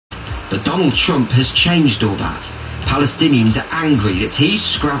But Donald Trump has changed all that. Palestinians are angry that he's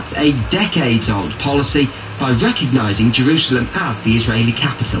scrapped a decades-old policy by recognising Jerusalem as the Israeli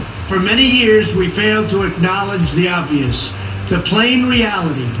capital. For many years, we failed to acknowledge the obvious, the plain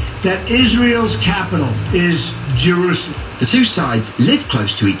reality that Israel's capital is Jerusalem. The two sides live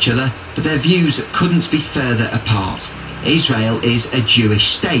close to each other, but their views couldn't be further apart. Israel is a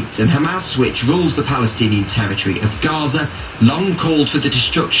Jewish state, and Hamas, which rules the Palestinian territory of Gaza, long called for the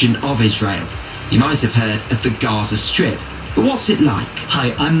destruction of Israel. You might have heard of the Gaza Strip. But what's it like?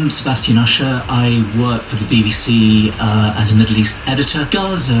 Hi, I'm Sebastian Usher. I work for the BBC as a Middle East editor.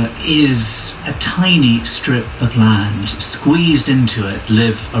 Gaza is a tiny strip of land. Squeezed into it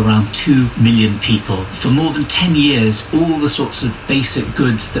live around 2 million people. For more than 10 years, all the sorts of basic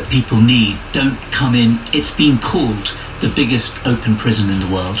goods that people need don't come in. It's been called the biggest open prison in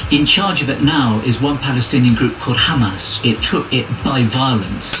the world. In charge of it now is one Palestinian group called Hamas. It took it by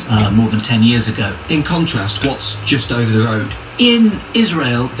violence more than 10 years ago. In contrast, what's just over the road? In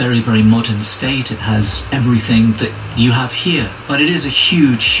Israel, very, very modern state. It has everything that you have here. But it is a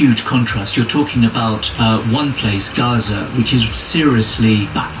huge, huge contrast. You're talking about one place, Gaza, which is seriously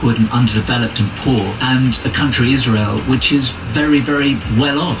backward and underdeveloped and poor, and a country, Israel, which is very, very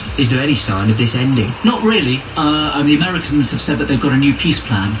well off. Is there any sign of this ending? Not really. The Americans have said that they've got a new peace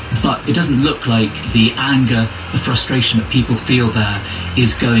plan, but it doesn't look like the anger, the frustration that people feel there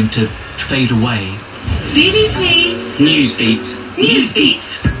is going to fade away. BBC Newsbeat.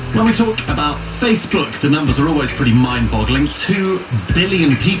 Newsbeat. When we talk about Facebook, the numbers are always pretty mind-boggling. 2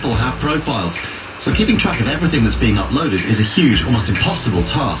 billion people have profiles. So keeping track of everything that's being uploaded is a huge, almost impossible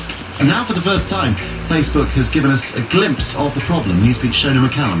task. And now for the first time, Facebook has given us a glimpse of the problem. Newsbeat's Shona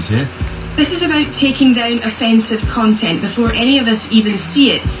McCallum's here. This is about taking down offensive content before any of us even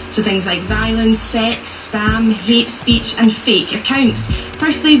see it. So things like violence, sex, spam, hate speech and fake accounts.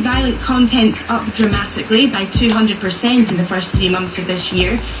 Firstly, violent content's up dramatically by 200% in the first 3 months of this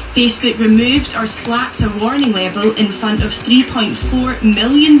year. Facebook removed or slapped a warning label in front of 3.4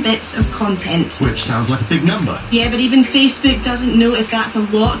 million bits of content. Which sounds like a big number. Yeah, but even Facebook doesn't know if that's a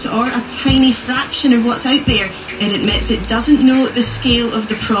lot or a tiny fraction of what's out there. It admits it doesn't know the scale of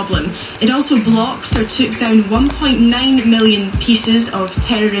the problem. It also blocks or took down 1.9 million pieces of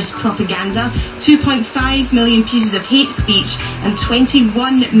terrorist propaganda, 2.5 million pieces of hate speech, and 21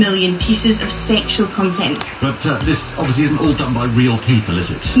 million pieces of sexual content. But this obviously isn't all done by real people,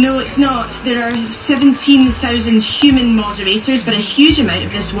 is it? No, it's not. There are 17,000 human moderators, but a huge amount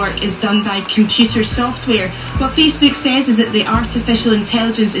of this work is done by computer software. What Facebook says is that the artificial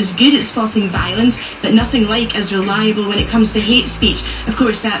intelligence is good at spotting violence, but nothing like as reliable when it comes to hate speech. Of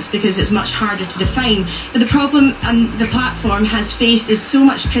course, that's because it's much harder to define. But the problem the platform has faced is so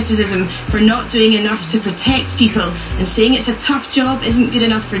much criticism for not doing enough to protect people, and saying it's a tough job isn't good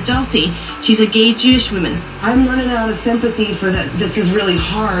enough for Dottie. She's a gay Jewish woman. I'm running out of sympathy for that. This is really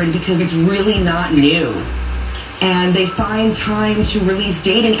hard because it's really not new. And they find time to release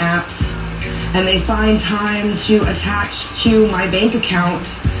dating apps, and they find time to attach to my bank account,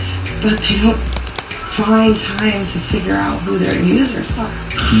 but they don't find time to figure out who their users are.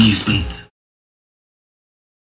 Newsbeat.